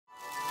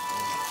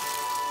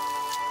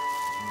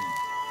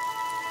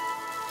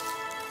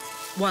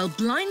While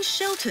blind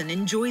Shelton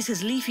enjoys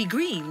his leafy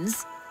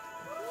greens,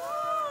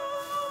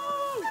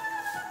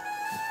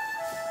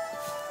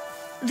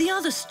 the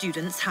other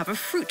students have a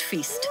fruit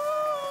feast.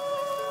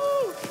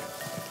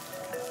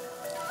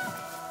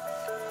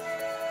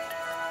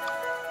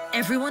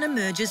 Everyone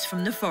emerges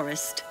from the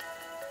forest.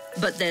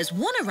 But there's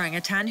one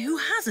orangutan who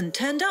hasn't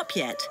turned up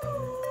yet.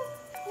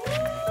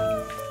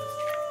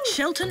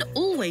 Shelton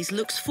always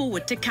looks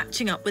forward to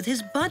catching up with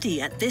his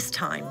buddy at this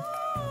time.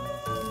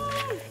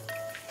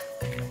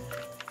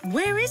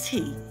 Where is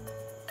he?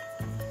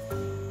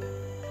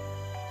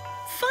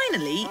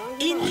 Finally,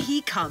 in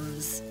he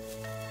comes.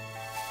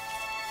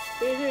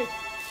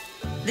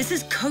 This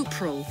is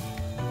Kopral,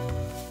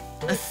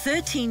 a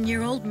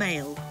 13-year-old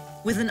male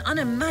with an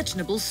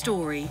unimaginable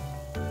story.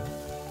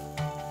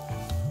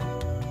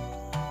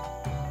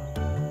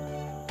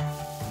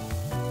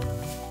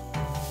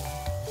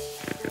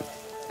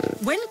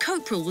 When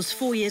Kopral was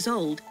 4 years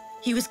old,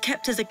 he was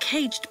kept as a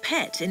caged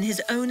pet in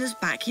his owner's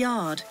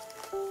backyard.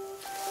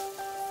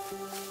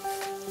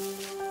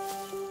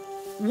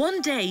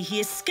 One day he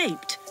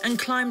escaped and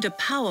climbed a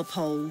power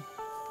pole.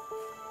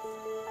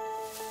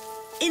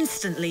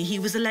 Instantly he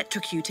was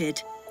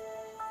electrocuted.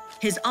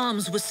 His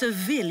arms were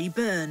severely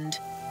burned.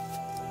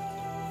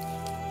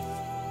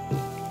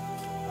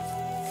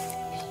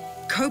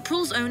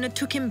 Kopral's owner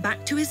took him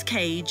back to his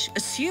cage,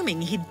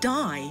 assuming he'd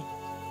die.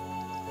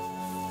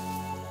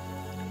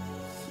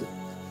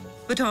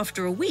 But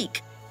after a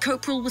week,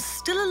 Kopral was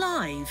still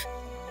alive.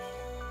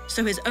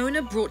 So his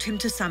owner brought him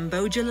to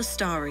Samboja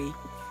Lestari.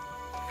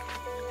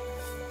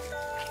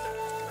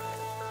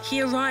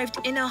 He arrived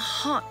in a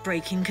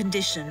heartbreaking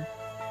condition.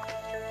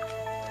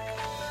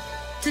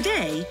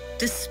 Today,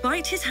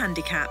 despite his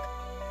handicap,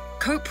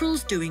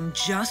 Kopral's doing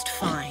just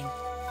fine.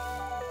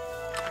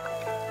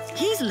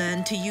 He's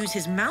learned to use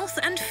his mouth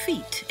and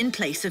feet in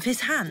place of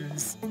his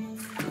hands.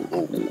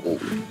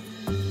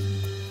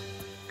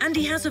 And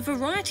he has a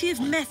variety of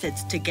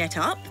methods to get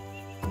up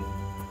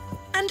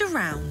and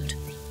around.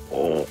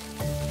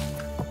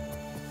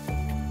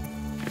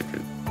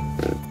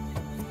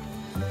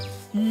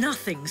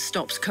 Nothing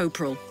stops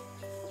Kopral.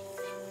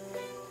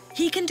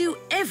 He can do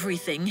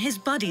everything his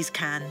buddies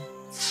can.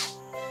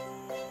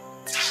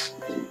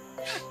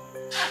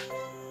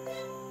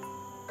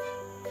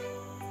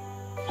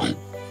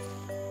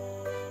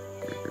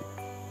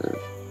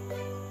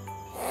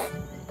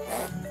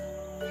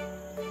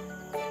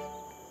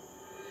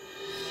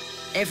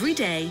 Every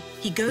day,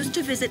 he goes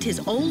to visit his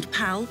old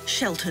pal,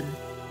 Shelton.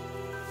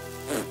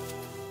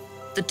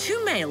 The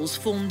two males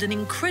formed an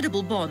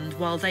incredible bond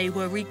while they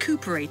were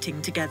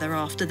recuperating together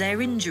after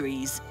their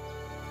injuries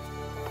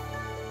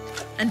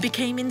and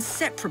became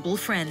inseparable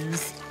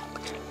friends.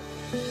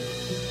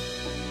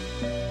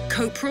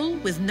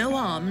 Kopral, with no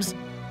arms,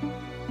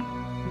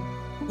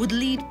 would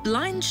lead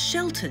blind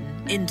Shelton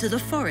into the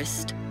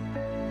forest.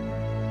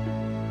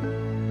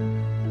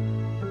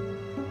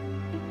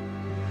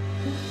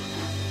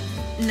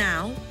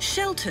 Now,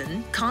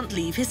 Shelton can't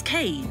leave his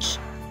cage.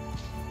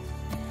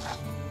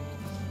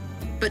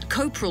 But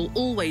Kopral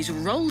always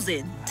rolls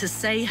in to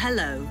say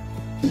hello.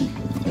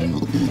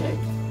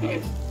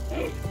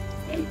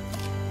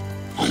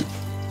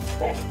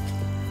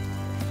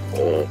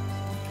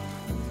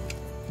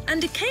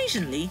 And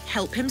occasionally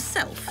help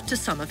himself to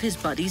some of his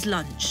buddies'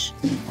 lunch.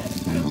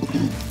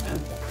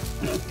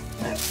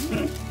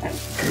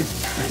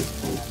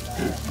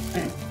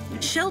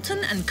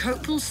 Shelton and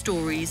Kopral's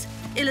stories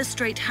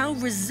illustrate how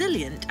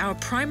resilient our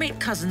primate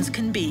cousins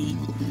can be,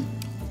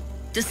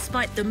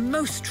 despite the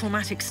most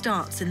traumatic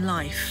starts in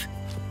life,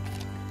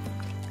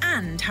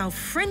 and how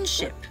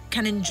friendship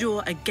can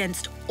endure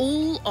against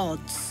all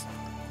odds.